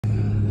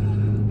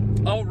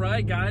All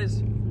right,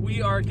 guys,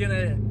 we are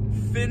gonna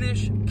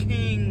finish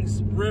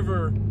Kings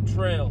River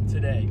Trail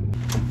today.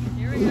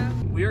 Here we go.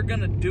 We are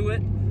gonna do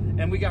it,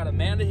 and we got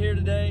Amanda here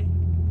today.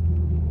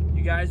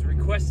 You guys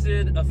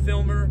requested a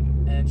filmer,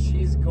 and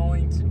she's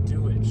going to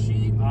do it.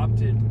 She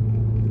opted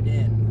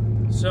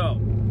in. So,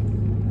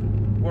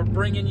 we're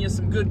bringing you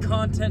some good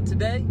content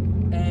today,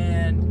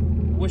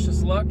 and wish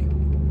us luck.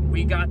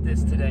 We got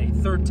this today.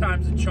 Third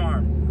time's a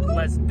charm.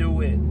 Let's do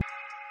it.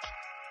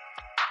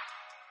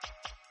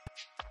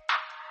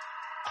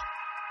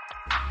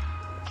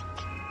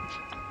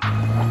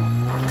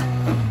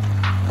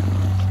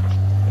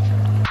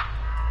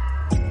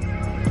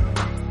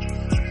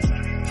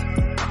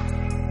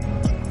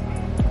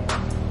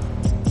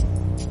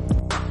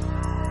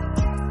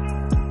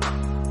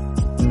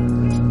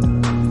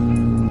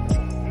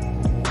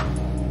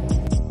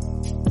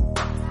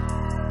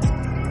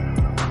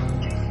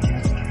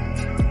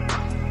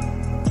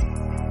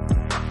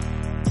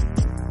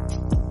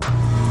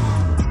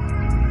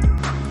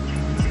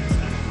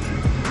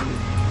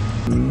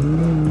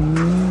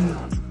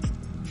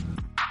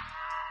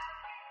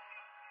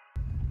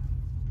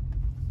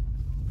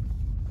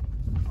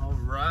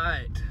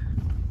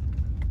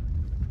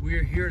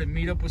 We're here to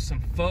meet up with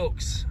some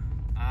folks.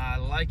 I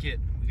like it.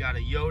 We got a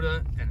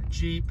Yoda and a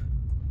Jeep.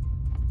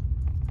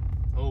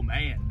 Oh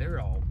man, they're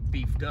all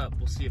beefed up.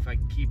 We'll see if I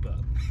can keep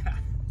up.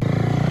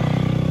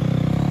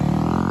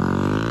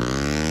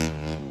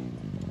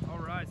 All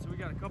right, so we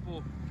got a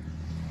couple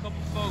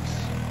folks.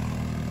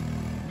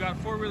 We got a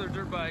four-wheeler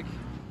dirt bike,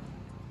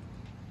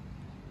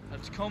 a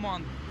Tacoma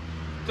on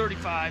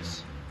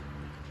 35s,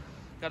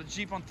 got a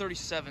Jeep on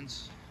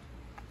 37s,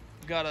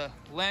 we got a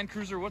Land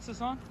Cruiser. What's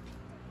this on?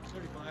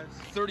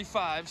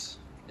 35s.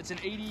 It's an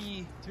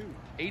 82.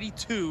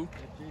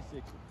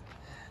 J60.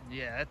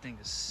 Yeah, that thing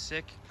is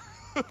sick.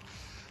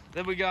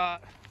 Then we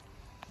got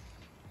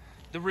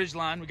the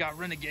Ridgeline. We got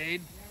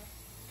Renegade.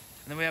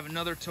 And then we have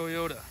another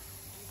Toyota.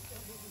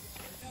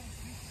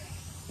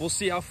 We'll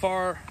see how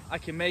far I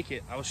can make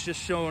it. I was just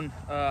showing,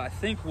 I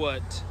think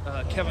what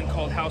Kevin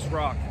called House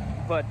Rock.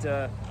 But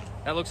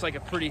that looks like a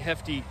pretty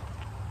hefty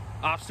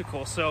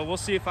obstacle. So we'll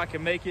see if I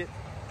can make it.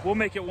 We'll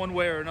make it one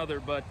way or another,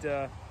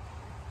 but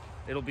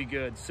it'll be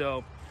good.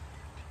 So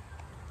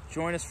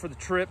join us for the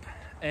trip,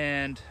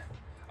 and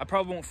I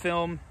probably won't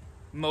film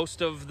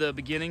most of the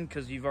beginning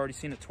because you've already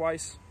seen it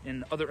twice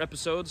in other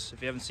episodes.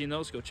 If you haven't seen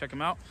those, go check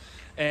them out.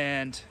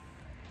 And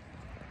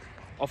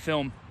I'll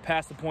film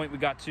past the point we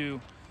got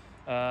to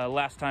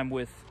last time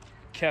with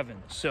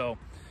Kevin. So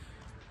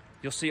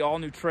you'll see all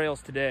new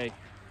trails today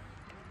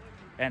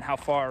and how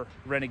far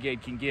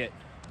Renegade can get.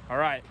 All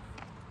right,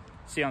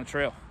 see you on the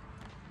trail.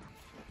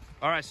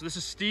 All right, so this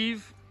is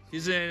Steve.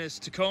 He's in his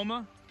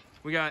Tacoma.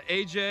 We got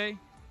AJ,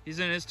 he's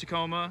in his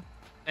Tacoma,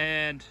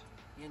 and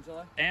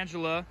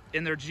Angela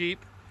in their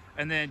Jeep,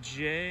 and then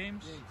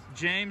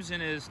James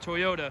in his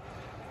Toyota.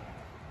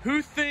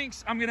 Who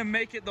thinks I'm gonna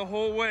make it the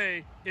whole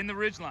way in the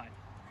Ridgeline?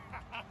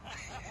 I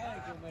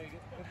think you'll make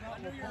it. If not,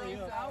 under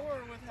your own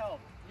power or with help?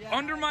 Yeah,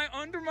 under my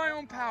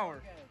own power.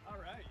 Okay. All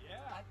right, yeah.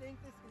 I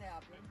think this can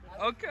happen.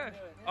 Okay.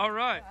 All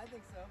right. Yeah, I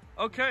think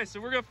so. Okay, so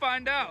we're gonna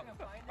find out.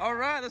 All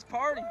right, let's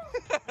party.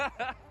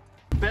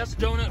 Best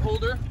donut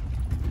holder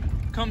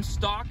comes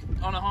stock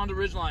on a Honda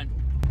Ridgeline.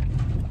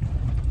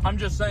 I'm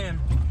just saying,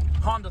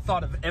 Honda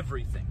thought of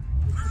everything.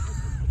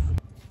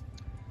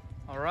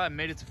 All right,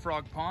 made it to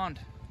Frog Pond.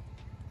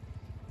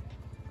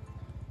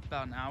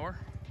 About an hour.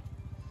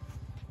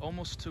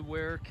 Almost to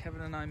where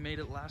Kevin and I made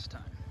it last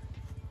time.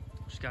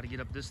 Just got to get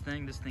up this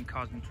thing. This thing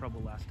caused me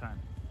trouble last time.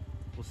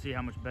 We'll see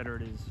how much better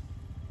it is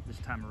this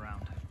time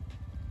around.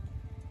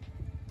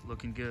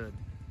 Looking good.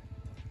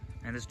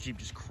 And this Jeep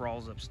just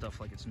crawls up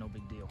stuff like it's no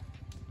big deal.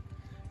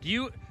 Do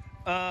you,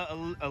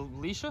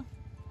 Alicia?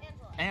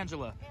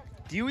 Angela.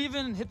 Do you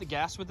even hit the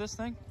gas with this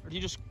thing? Or do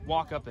you just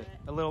walk up it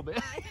a little bit?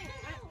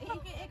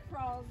 It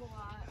crawls a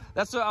lot.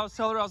 That's what I was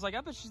telling her. I was like,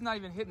 I bet she's not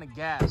even hitting the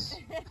gas.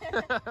 I do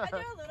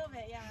a little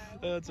bit, yeah.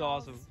 That's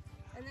awesome.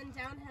 And then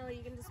downhill,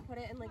 you can just put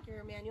it in like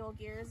your manual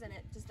gears and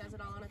it just does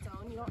it all on its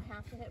own. You don't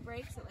have to hit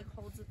brakes. It like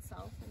holds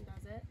itself and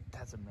does it.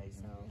 That's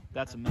amazing. So,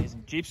 that's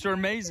amazing. Jeeps are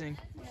amazing.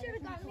 You should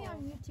have got me on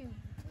YouTube.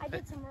 I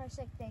did some really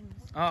sick things.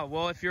 Oh,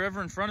 well, if you're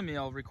ever in front of me,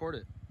 I'll record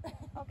it.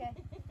 Okay.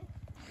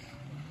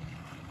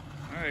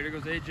 All right, here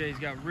goes AJ. He's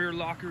got rear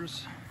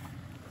lockers.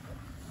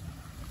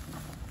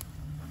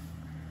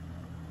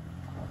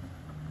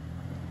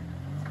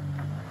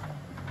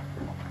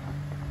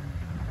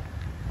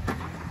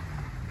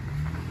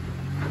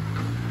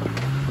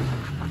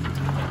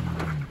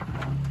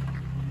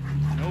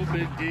 No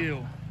big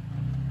deal.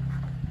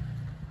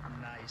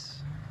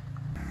 Nice.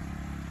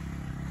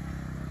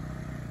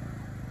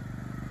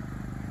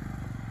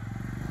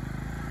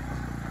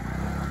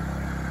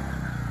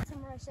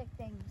 Some really sick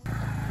things.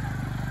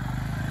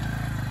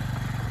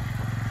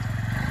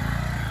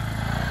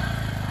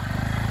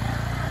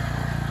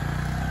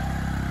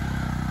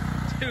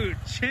 Dude,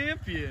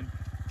 champion.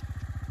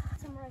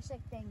 Some really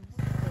sick things.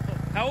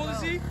 How old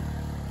is he?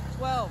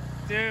 12.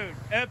 Dude,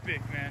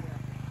 epic, man.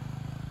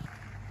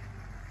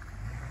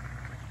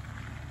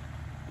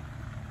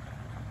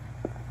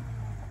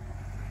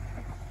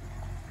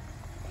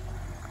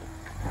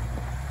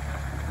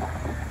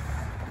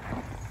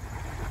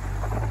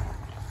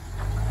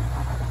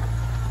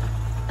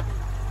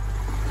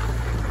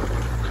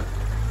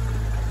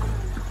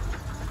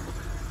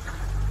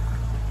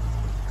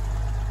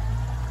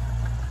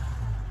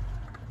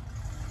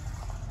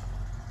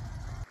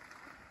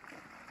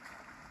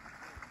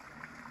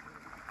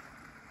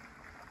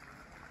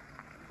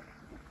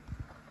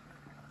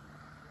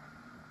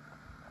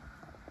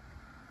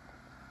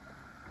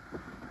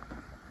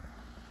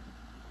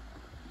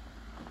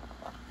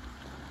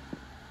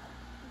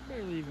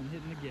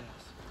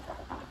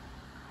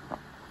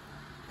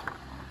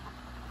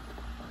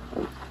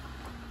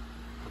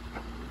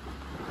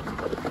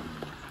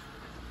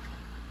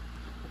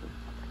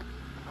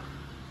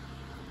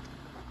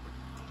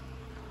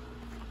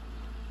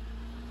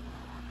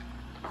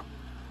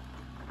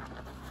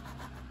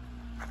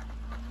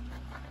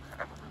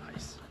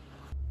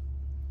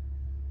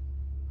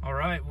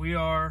 right, we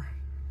are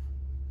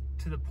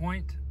to the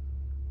point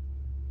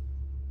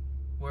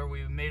where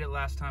we made it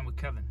last time with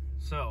Kevin.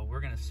 So we're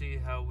gonna see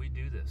how we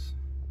do this.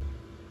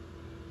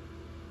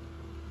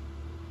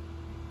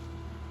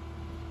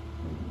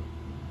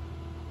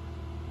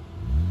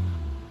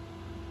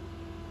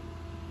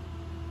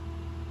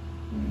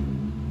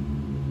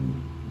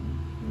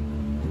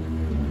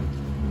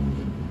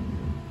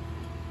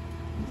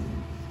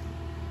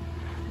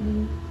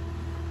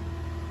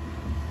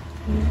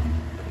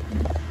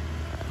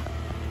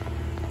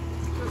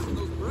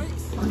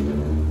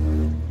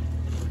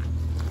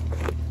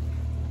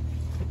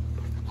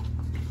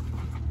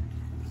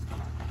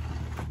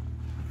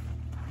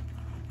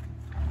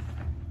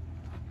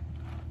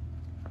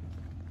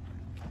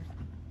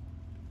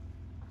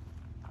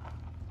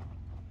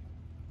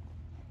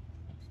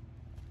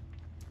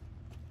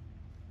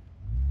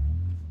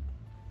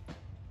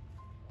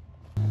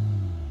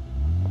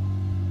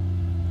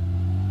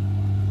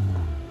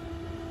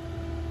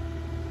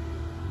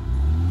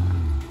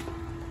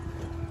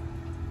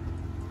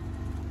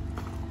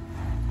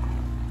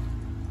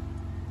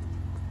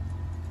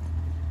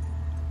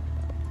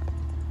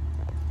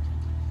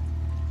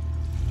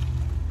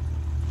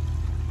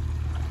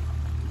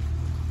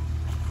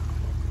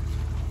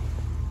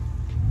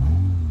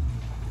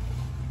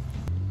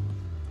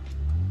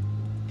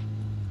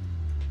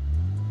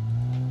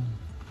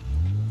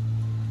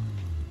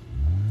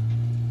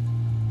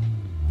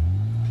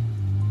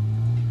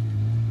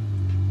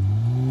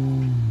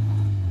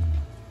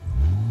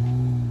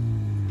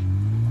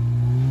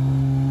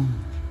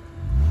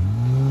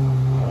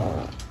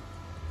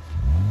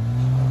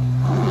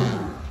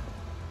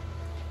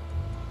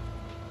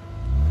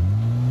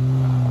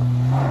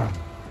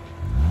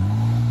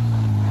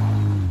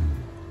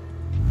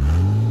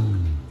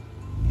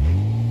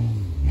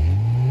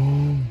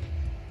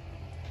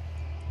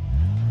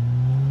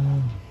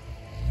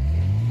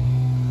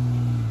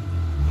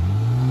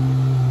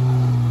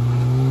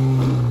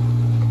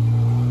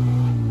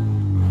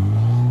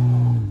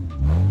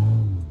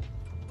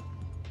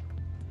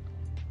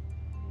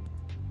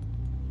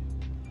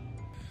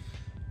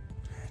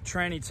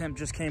 Tranny temp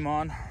just came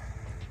on,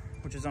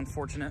 which is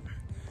unfortunate.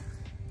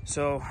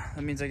 So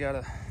that means I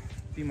gotta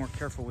be more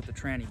careful with the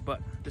tranny,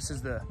 but this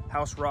is the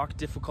house rock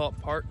difficult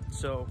part.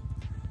 So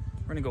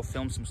we're gonna go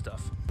film some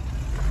stuff.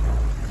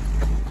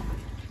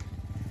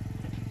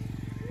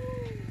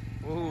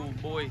 Oh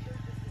boy.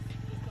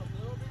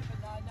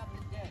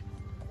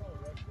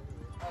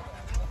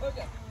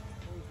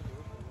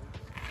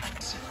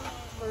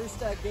 First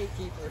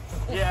gatekeeper.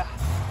 Yeah,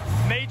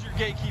 major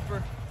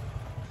gatekeeper.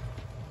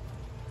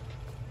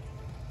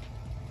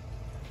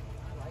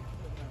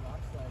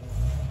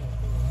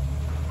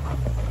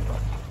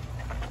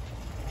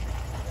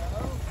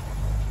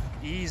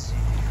 Easy.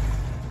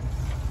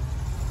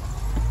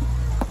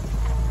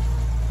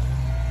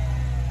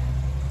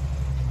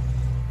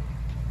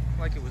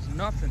 Like it was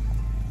nothing.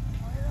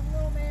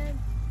 Little man.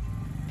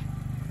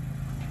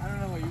 I don't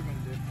know what you're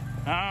gonna do.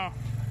 I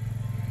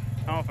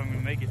don't know if I'm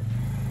gonna make it.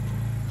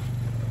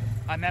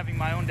 I'm having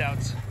my own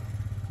doubts.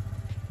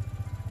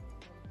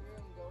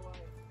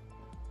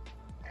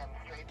 Come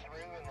straight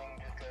through and then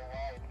just go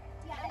wide.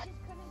 Yeah, I just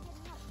couldn't get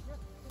enough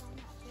grip on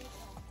that big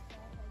one.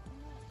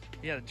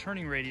 Yeah, the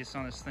turning radius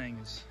on this thing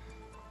is...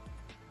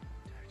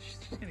 She's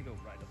gonna go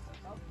right up that.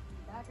 Oh,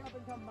 back up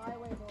and come my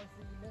way more so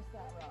you miss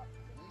that rock.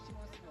 At least she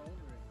wants to go over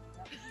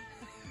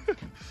it.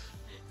 Yep.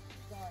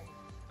 Sorry.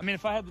 I mean,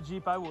 if I had the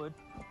Jeep, I would.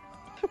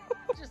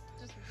 Just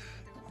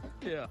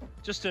Yeah,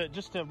 just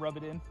to rub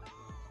it in.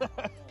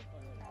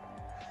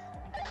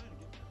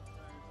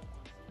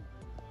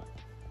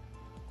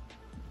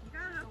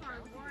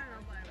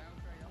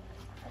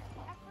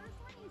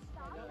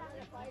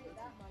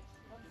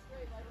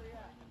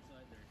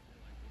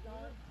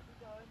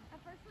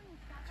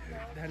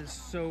 Dude, that is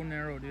so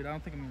narrow, dude. I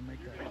don't think I'm gonna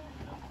make that.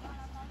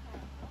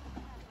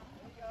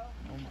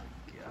 Oh my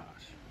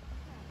gosh.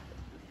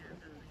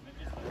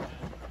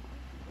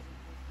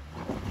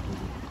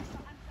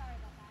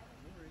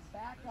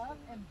 Back up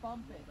and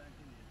bump it.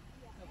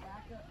 So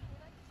back up.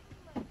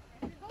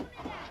 You're going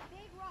in that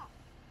big rock.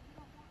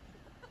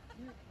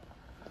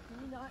 Can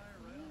you not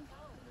see?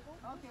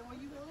 Okay, well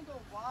you only go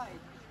wide.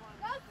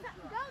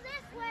 Go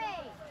this way,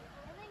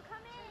 and then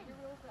come in. Your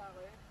rules that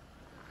way.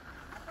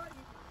 I thought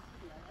you could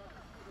see. I thought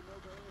this was a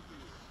no-brainer for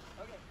you.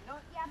 Okay,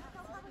 not. Yeah, but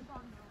don't have a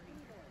bum.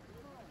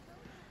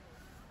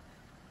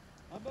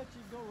 I bet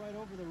you go right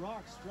over the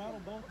rocks,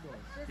 straddle both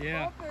doors. Just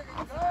Yeah. bump it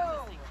and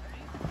go.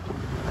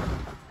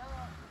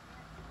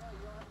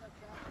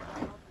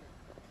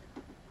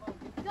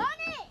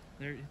 Done it!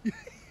 There.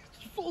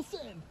 Full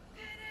send.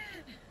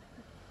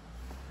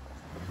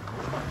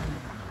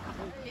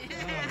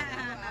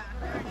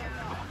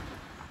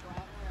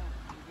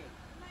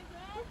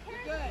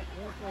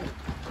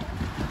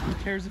 Who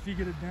cares if you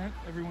get a dent?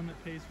 Everyone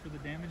that pays for the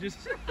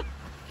damages.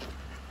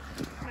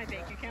 my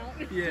bank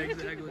account. Yeah,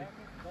 exactly. Dude,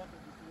 Bump it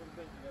just a little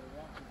bit, you gotta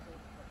rock it up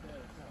there.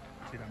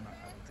 I'm not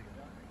able to get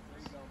that.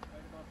 There you go,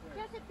 right about there.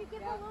 Just if you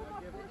give it a little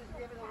more force. Just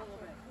give it a little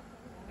bit.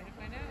 Way to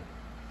find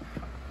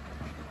out.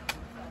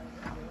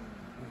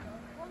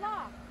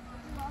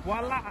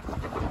 Voila!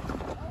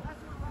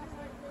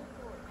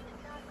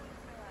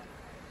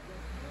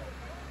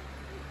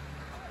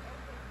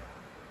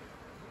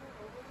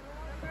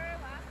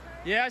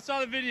 Yeah, I saw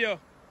the video.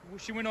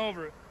 She went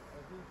over it.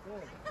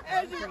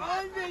 As you're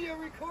on video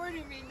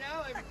recording me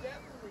now, I'm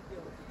definitely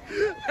guilty.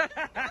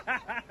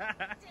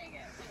 Dang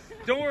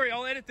it. Don't worry,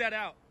 I'll edit that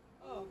out.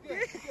 Oh, good.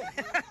 We'll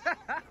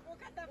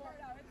cut that part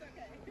out. It's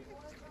okay.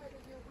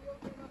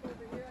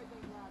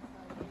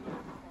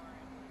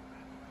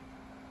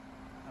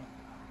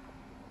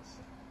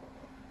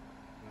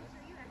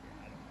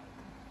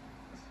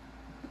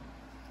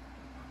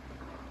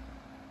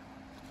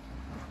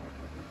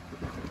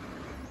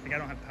 Like, I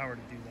don't have power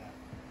to do that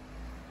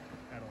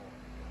at all.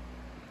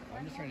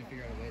 I'm just trying to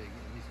figure out a way to get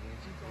at least one.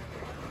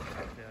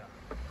 Yeah.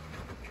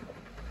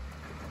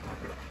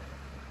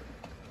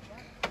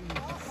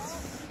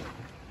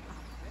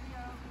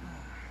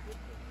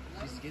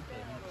 She's skid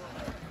paving.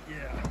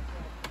 Yeah.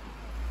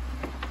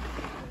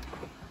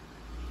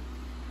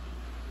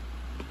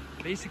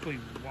 Basically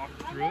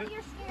walked I through know it.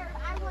 you're scared.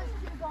 I was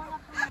too going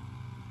up the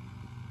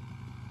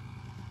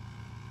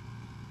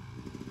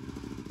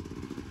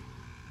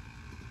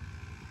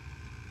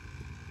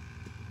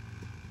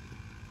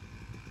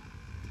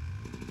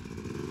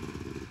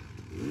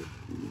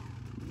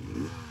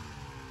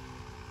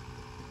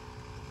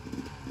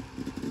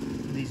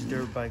These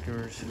dirt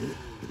bikers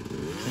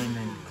came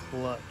in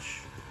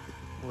clutch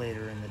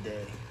later in the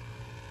day.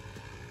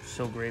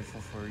 So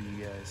grateful for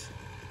you guys.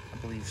 I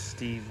believe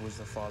Steve was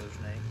the father's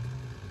name.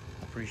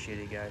 Appreciate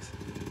it, guys.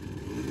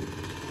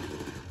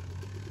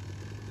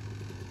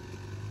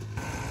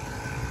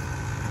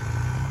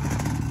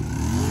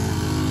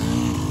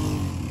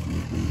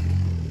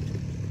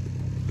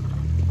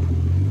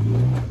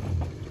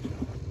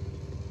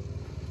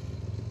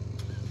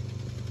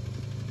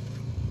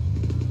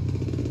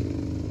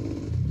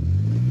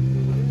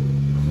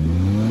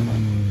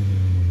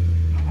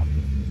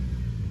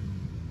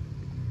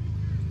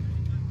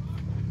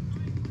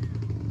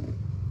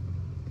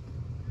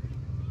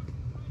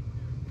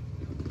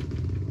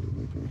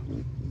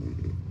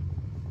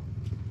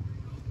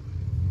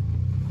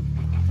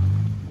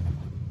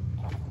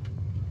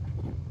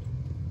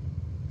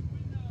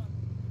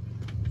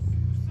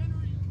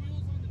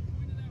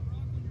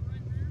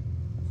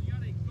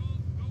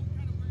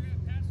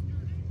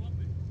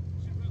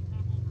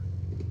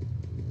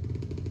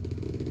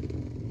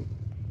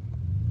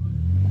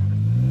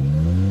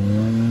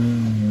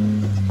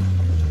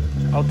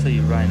 I'll tell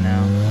you right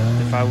now,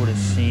 if I would have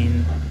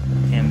seen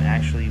him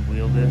actually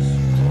wheel this,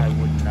 I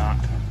would not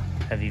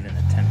have even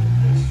attempted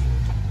this.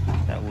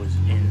 That was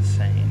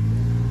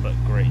insane, but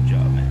great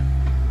job, man.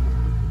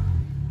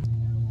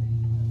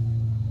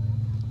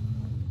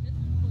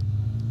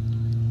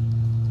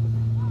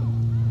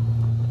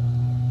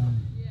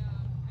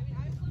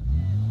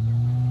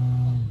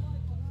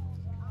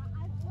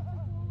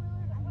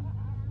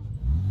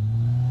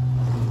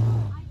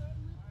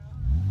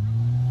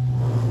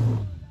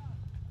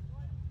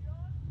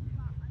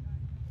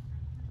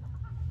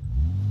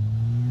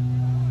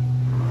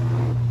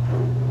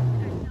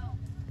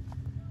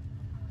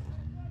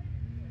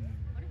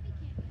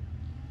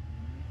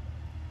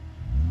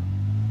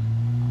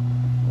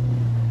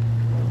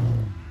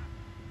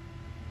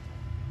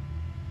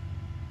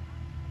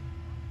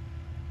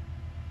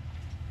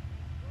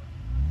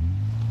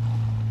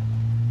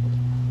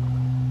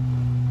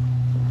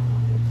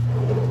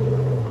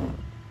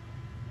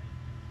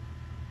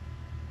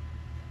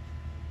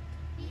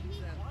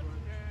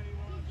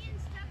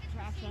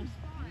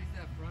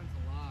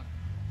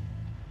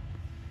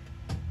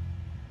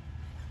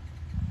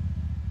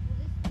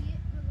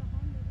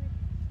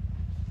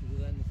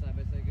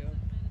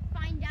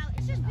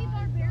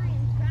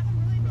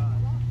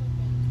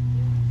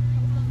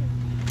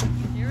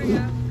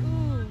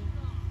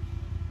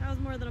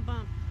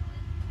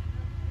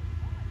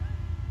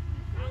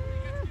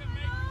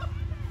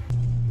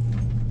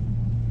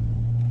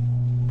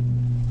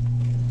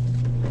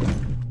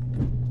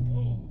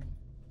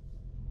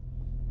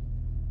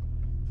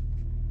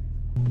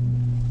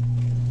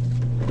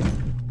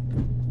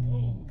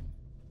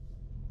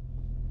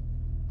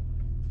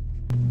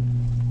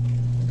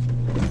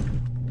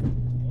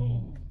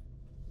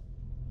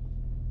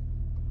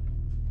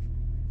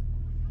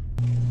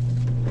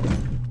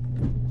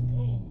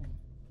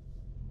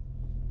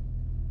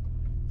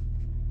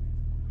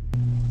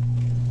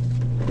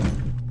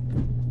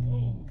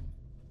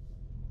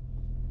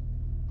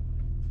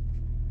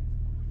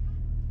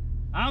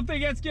 I don't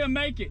think that's gonna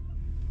make it.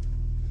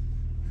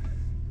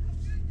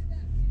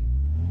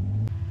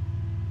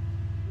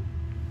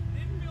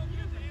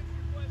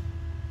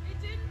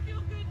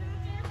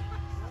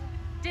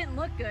 Didn't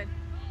look good.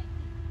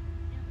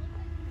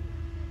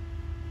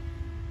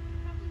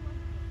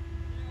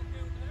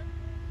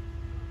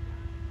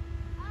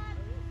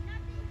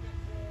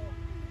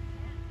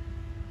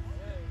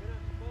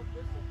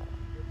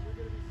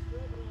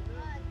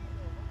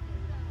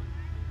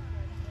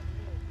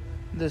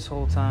 This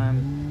whole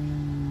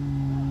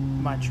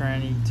time, my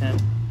tranny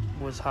temp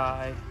was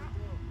high.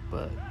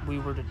 but we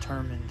were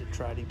determined to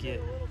try to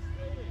get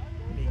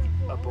me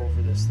up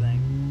over this thing,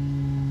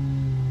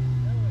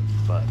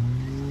 but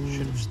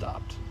should have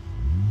stopped.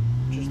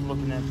 Just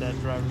looking at that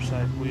driver's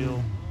side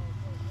wheel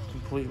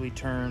completely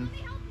turn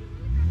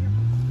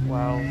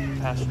while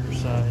passenger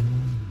side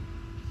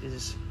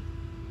is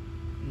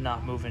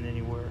not moving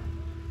anywhere.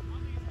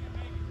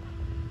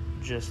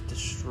 Just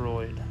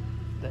destroyed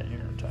that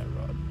inner tie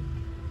rod.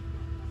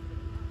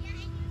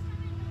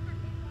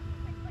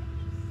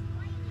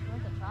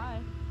 Worth a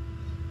try.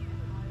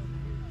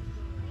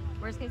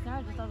 Worst case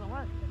scenario, it just doesn't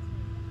work.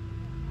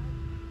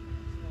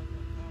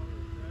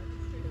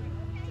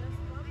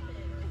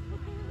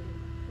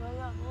 Well,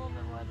 that's a little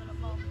bit more than a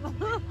bump.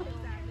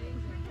 Exactly.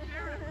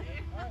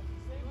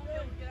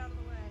 Get out of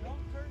the way.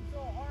 Don't turn so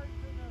hard to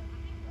the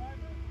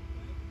driver.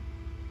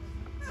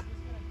 It's just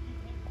gonna keep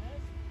hitting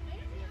this.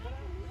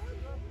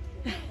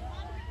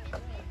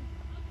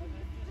 And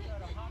then just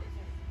gotta hop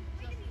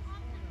just this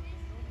corner.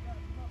 You only gotta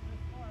come up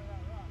this far of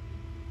that rock.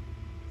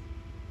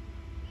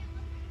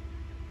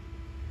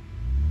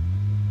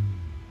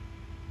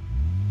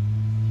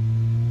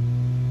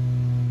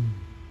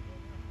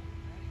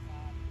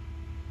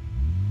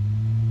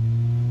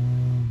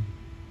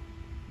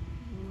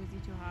 Ooh, is he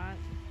too hot?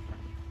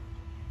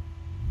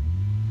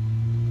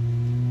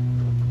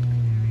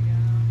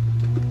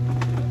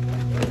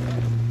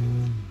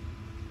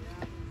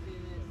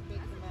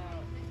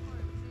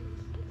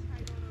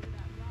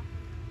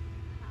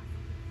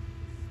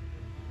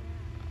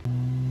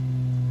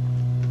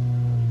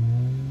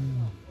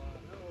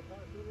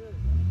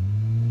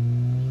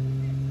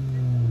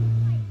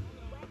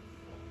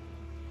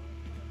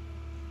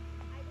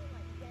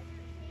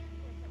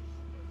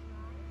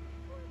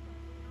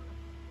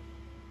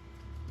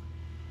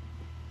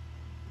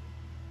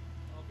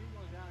 Well, if he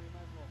goes down, he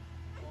might as well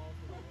fall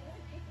to the wall.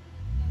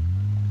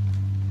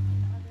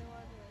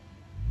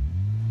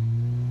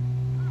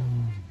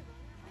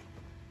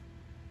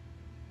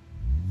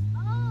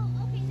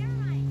 Oh, okay, never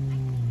mind. I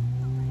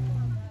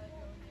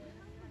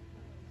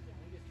I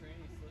think his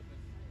training's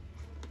slipping.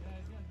 Yeah,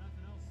 he's got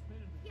nothing else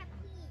spinning. yeah,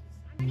 please.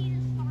 I'm ready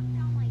to spark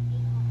down like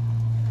 8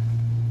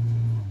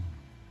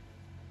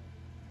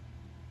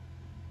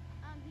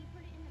 he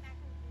put it in the back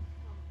of his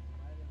phone.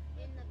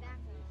 In the back.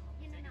 No,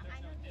 I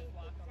know the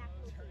exact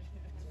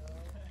location.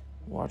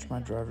 Watch my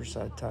driver's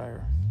side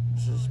tire.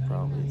 This is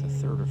probably the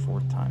 3rd or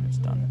 4th time it's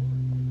done it.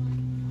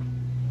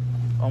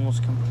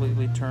 Almost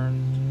completely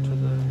turned to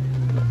the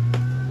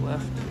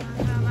left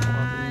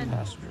while the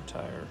passenger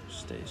tire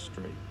stays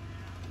straight.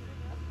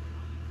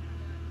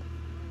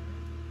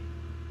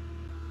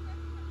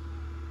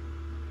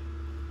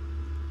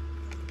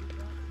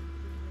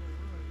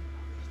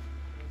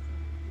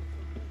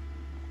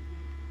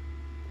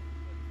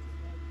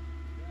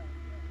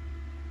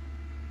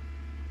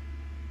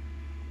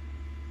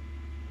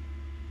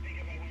 Think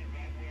if I went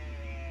right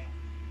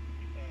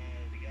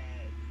where the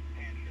guy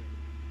Panther.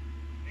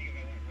 Think if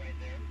I went right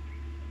there,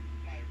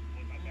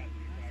 with my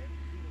passenger tire.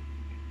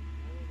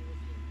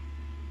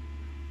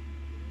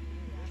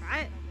 Try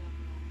it.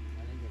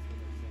 I think that's what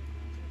they're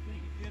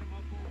saying. Get him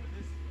up over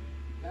this.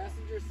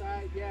 Passenger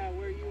side, yeah,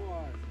 where you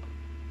are.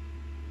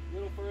 A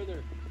little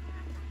further.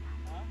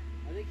 Huh?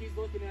 I think he's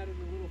looking at it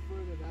a little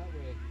further that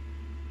way.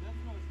 That's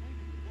what I was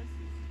thinking. But this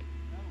is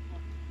that'll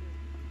fucking shit.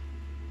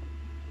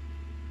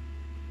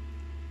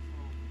 So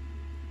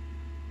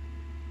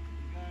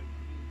you got.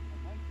 I mean,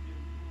 I'd like to get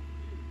him over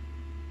here.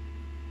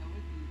 That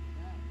would be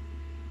that.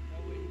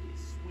 That way he can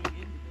swing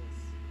into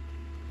this.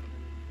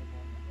 And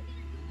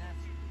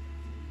that's a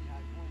pretty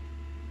high point.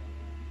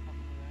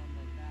 Coming around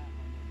like that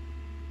on the,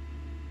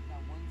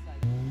 that one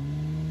side.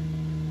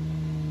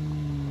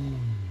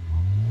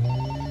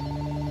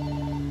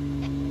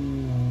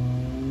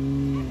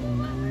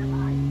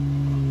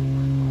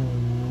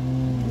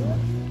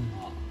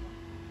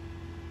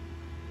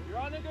 You're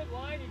on a good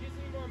line. You just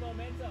need more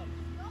momentum.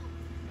 No,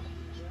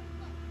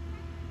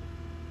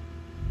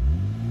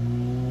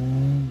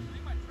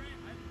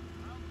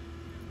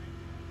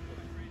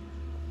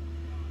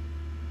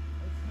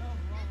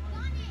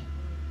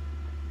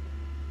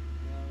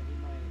 he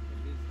might,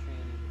 if he's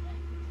training.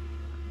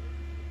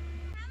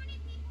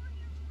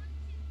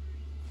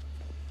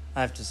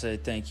 I have to say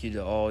thank you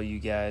to all you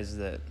guys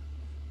that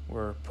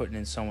were putting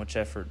in so much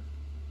effort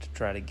to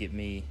try to get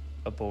me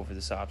up over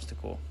this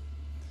obstacle.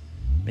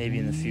 Maybe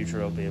in the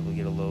future I'll be able to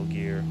get a low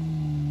gear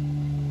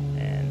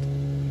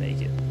and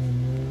make it.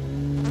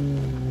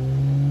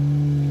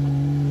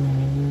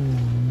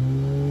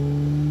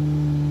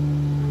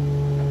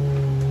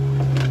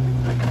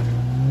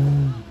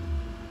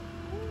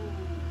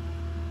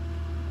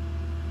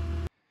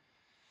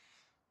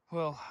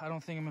 Well, I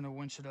don't think I'm going to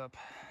winch it up.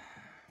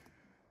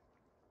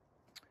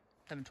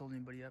 Haven't told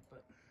anybody yet,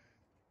 but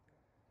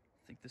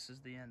I think this is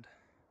the end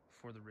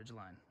for the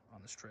Ridgeline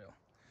on this trail.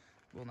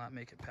 Will not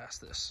make it past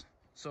this.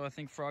 So I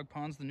think Frog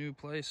Pond's the new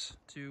place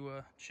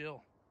to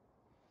chill.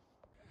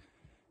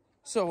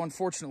 So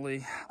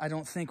unfortunately, I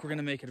don't think we're going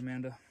to make it,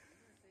 Amanda.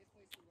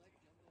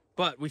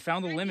 But we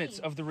found the limits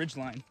of the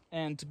Ridgeline.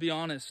 And to be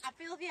honest, I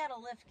feel if you had a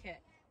lift kit.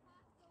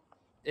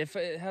 If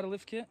it had a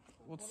lift kit,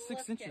 well, it's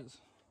 6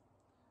 inches.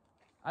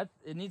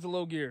 It needs a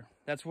low gear.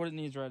 That's what it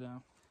needs right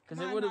now.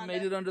 Because it would have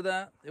made it under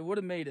that. It would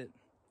have made it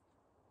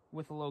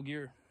with a low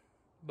gear,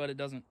 but it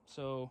doesn't.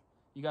 So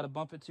you got to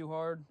bump it too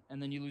hard,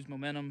 and then you lose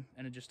momentum,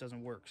 and it just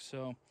doesn't work.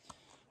 So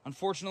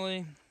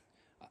unfortunately,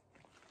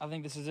 I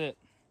think this is it.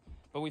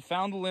 But we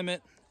found the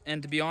limit,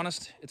 and to be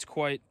honest, it's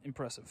quite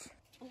impressive.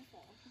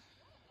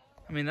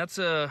 I mean, that's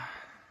a...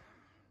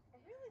 I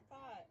really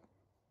thought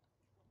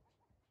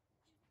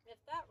if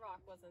that rock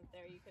wasn't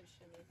there, you could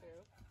shimmy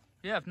through.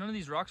 Yeah, if none of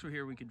these rocks were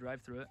here, we could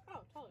drive through it.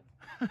 Oh, totally.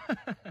 Let's get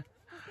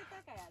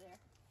that guy out of there.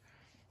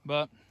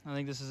 But I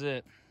think this is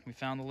it. We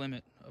found the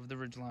limit of the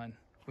Ridgeline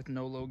with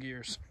no low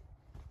gears.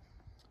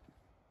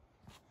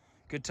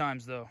 Good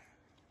times, though.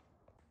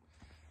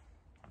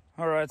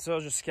 All right, so I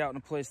was just scouting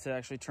a place to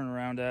actually turn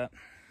around at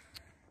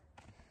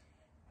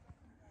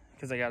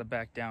because I got to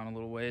back down a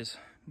little ways.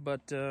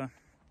 But I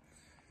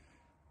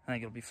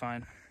think it'll be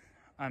fine.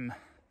 I'm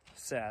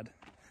sad.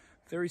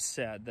 Very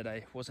sad that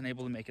I wasn't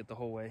able to make it the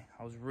whole way.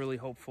 I was really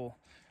hopeful,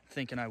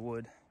 thinking I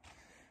would.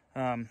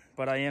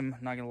 But I am,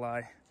 not gonna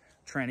lie,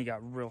 tranny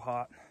got real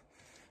hot.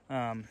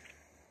 Had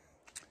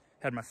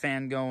my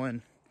fan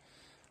going,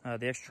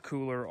 the extra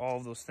cooler, all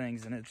of those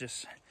things, and it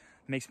just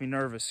makes me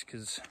nervous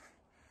because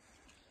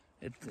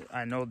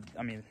I know,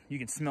 I mean, you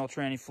can smell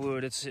tranny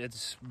fluid.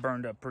 It's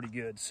burned up pretty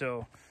good.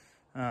 So,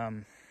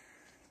 let's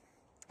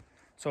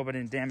hope I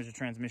didn't damage the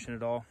transmission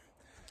at all.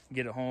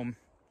 Get it home,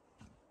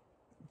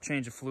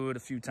 change the fluid a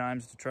few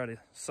times to try to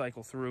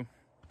cycle through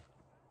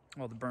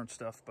all the burnt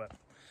stuff. But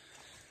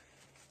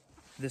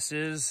this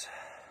is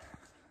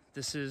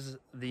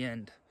the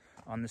end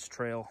on this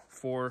trail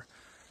for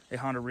a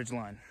Honda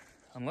Ridgeline,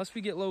 unless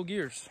we get low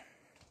gears.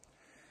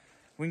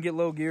 We can get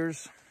low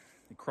gears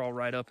and crawl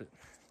right up it.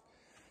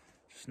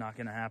 Just not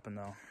gonna happen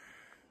though.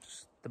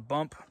 Just the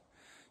bump,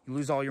 you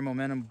lose all your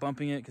momentum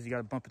bumping it because you got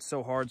to bump it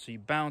so hard, so you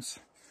bounce,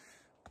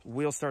 the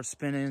wheel starts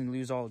spinning, you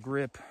lose all the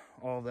grip,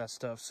 all of that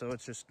stuff. So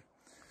it's just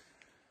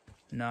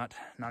not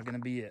gonna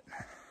be it.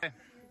 Okay.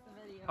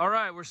 All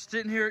right, we're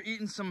sitting here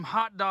eating some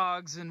hot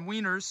dogs and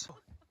wieners.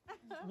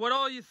 What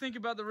all you think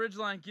about the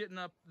Ridgeline getting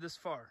up this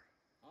far?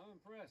 I'm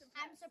impressed.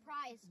 I'm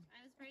surprised.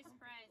 I was pretty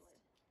surprised.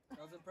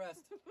 I was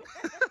impressed.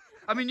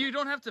 I mean, you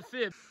don't have to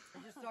fib.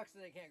 It just sucks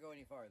that they can't go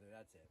any farther.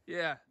 That's it.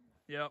 Yeah.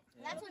 Yep.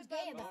 That's what's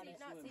gay about it.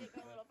 Not see it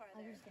go a little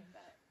farther.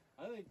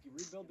 But I think you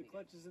rebuild the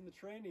clutches in the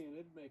tranny and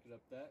it'd make it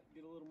up that.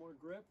 Get a little more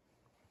grip.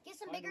 Get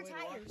some Find a bigger way to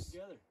lock it tires.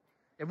 together.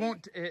 It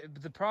won't.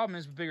 The problem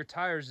is with bigger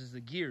tires is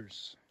the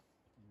gears.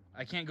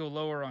 I can't go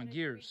lower on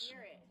gears.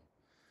 gear it.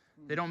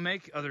 They don't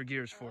make other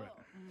gears for it.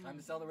 Time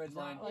to sell the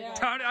Ridgeline.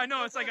 I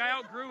know. It's like I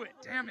outgrew it.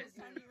 Damn it.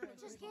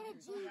 Just get a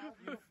Jeep.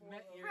 For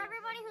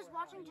everybody who's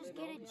watching, just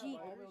get a Jeep.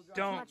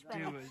 Don't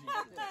do it.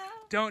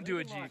 Don't do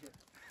a Jeep.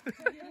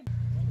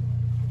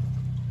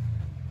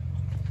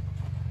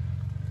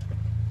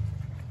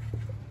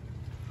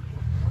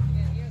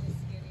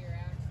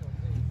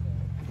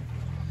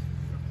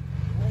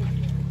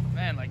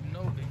 Man, like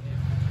no big deal.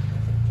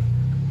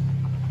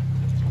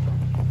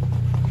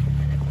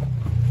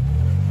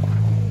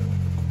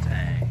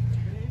 Dang.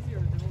 It's easier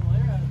to do a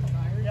layer out of the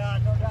tires. Yeah,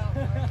 no doubt.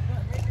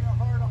 I'm making it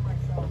hard on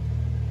myself.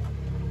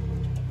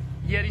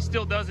 Yet he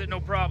still does it, no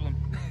problem.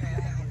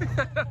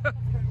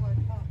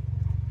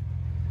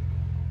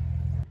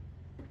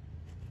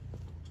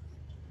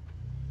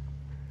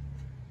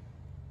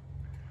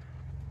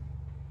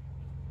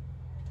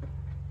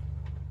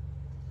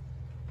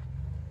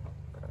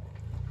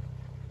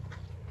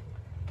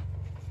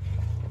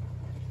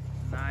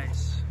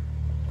 Nice.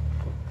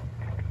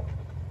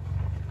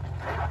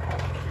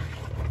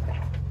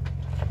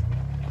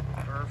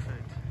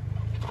 Perfect.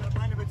 Got a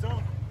mind of its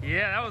own.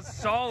 Yeah, that was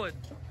solid.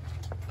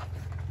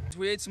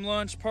 We ate some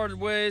lunch, parted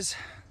ways.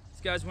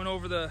 These guys went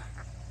over the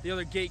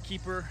other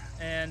gatekeeper,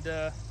 and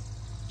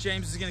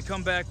James is gonna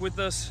come back with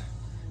us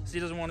because he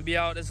doesn't want to be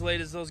out as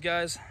late as those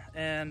guys,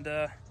 and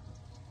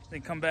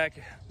then come back,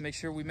 make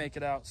sure we make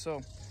it out.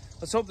 So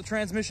let's hope the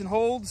transmission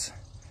holds.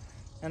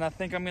 And I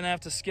think I'm gonna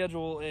have to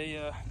schedule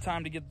a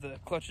time to get the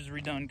clutches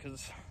redone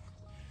because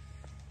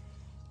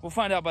we'll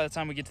find out by the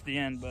time we get to the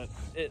end. But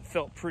it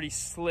felt pretty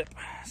slippy,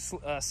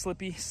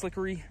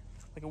 slickery,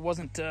 like it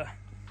wasn't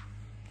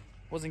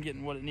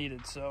getting what it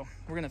needed. So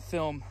we're gonna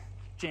film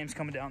James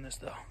coming down this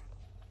though.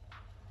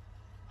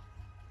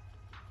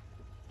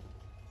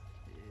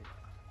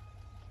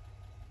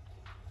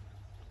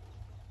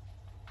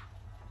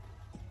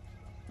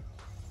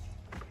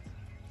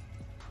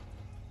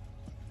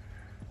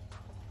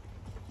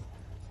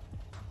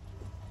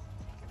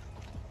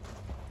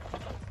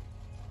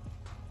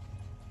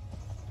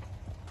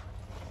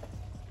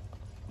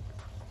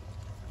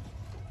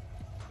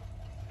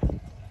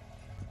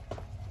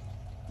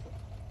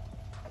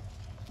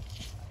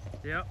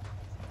 Yep.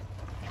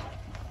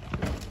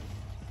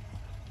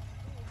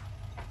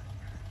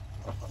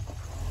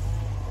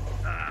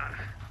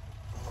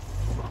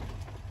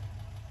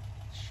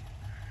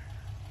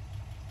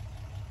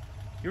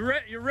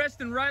 You're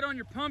resting right on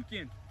your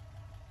pumpkin.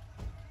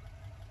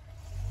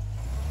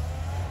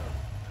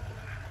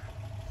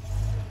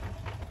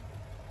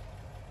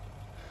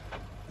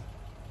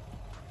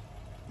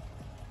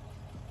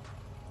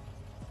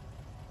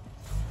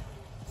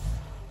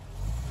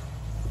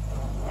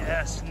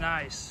 Yes,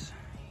 nice.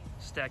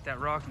 Stacked that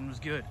rock and it was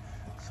good.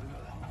 So go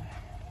that way.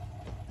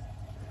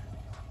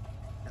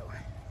 That way,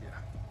 yeah.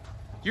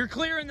 You're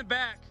clear in the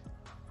back.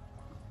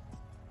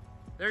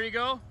 There you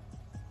go.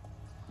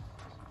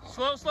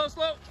 Slow, slow,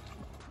 slow.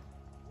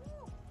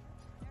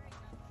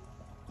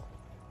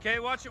 Okay,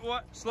 watch it.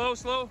 What? Slow,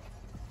 slow.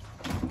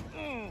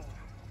 You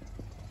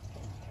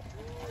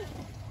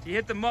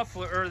hit the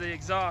muffler or the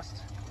exhaust.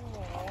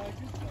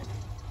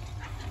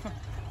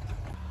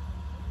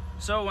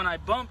 So when I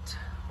bumped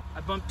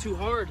too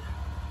hard.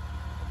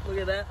 Look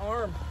at that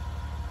arm.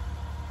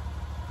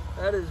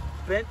 That is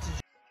bent to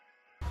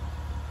shit.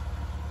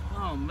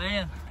 Oh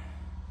man.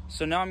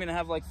 So now I'm gonna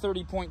have like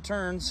 30-point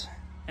turns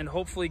and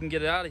hopefully can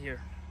get it out of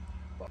here.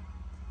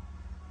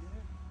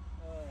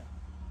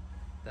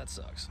 That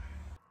sucks.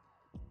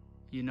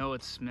 You know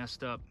it's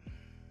messed up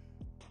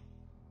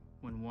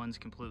when one's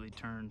completely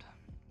turned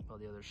while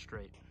the other's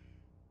straight.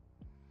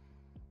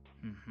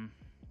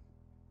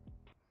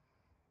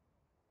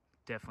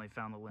 Definitely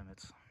found the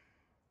limits.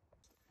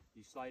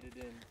 You slide it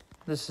in.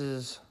 This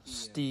is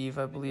Steve,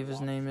 I believe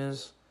his name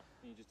is.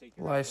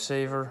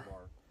 Lifesaver,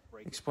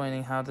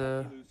 explaining how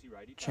to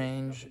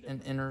change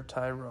an inner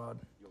tie rod.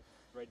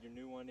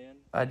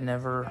 I'd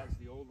never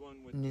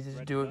needed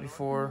to do it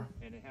before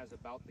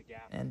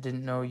and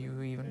didn't know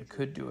you even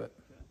could do it.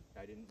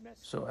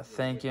 So I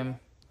thank him.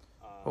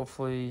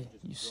 Hopefully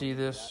you see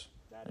this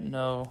and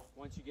know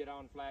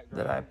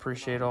that I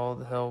appreciate all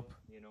the help.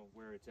 You know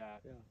where it's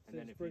at. Yeah. So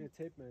just bring a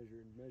tape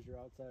measure and measure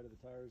outside of the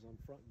tires on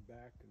front and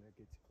back, and that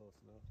gets you close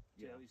enough.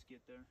 Yeah, at least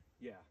get there.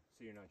 Yeah.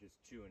 So you're not just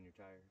chewing your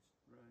tires.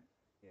 Right.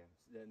 Yeah.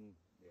 Then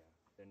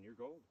you're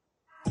gold.